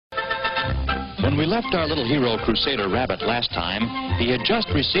When we left our little hero, Crusader Rabbit, last time, he had just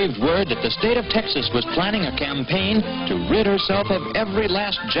received word that the state of Texas was planning a campaign to rid herself of every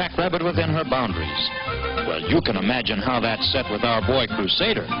last jackrabbit within her boundaries. Well, you can imagine how that set with our boy,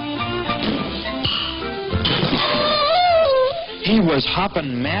 Crusader. He was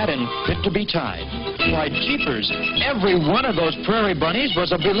hopping mad and fit to be tied. Why, jeepers, every one of those prairie bunnies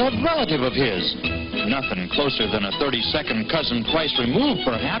was a beloved relative of his. Nothing closer than a 32nd cousin twice removed,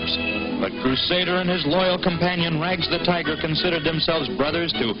 perhaps, but Crusader and his loyal companion Rags the Tiger considered themselves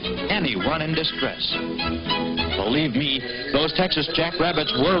brothers to anyone in distress. Believe me, those Texas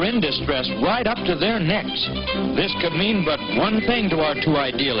jackrabbits were in distress right up to their necks. This could mean but one thing to our two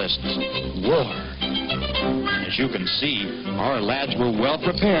idealists: war. As you can see, our lads were well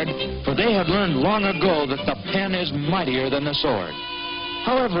prepared, for they had learned long ago that the pen is mightier than the sword.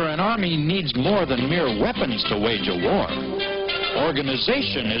 However, an army needs more than mere weapons to wage a war.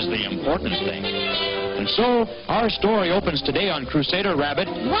 Organization is the important thing. And so, our story opens today on Crusader Rabbit.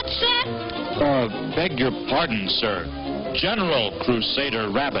 What's that? Beg your pardon, sir. General Crusader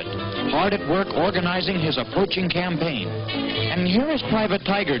Rabbit, hard at work organizing his approaching campaign. And here is Private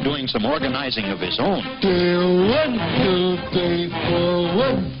Tiger doing some organizing of his own. 1, 2, 3, 4.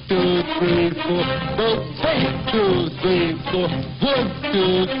 1, 2, 3, 4. 1, 2, 3, 4. 1,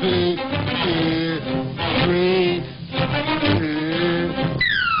 2, 3,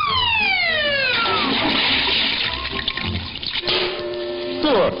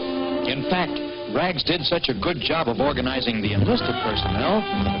 4. In fact, Rags did such a good job of organizing the enlisted personnel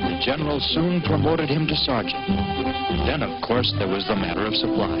that the general soon promoted him to sergeant. Then, of course, there was the matter of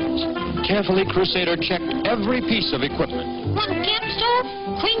supplies. Carefully, Crusader checked every piece of equipment. One camp stove,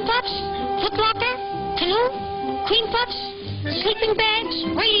 cream puffs, footlocker, canoe, cream puffs, sleeping bags,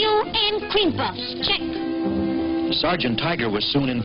 radio, and cream puffs. Check. Sergeant Tiger was soon in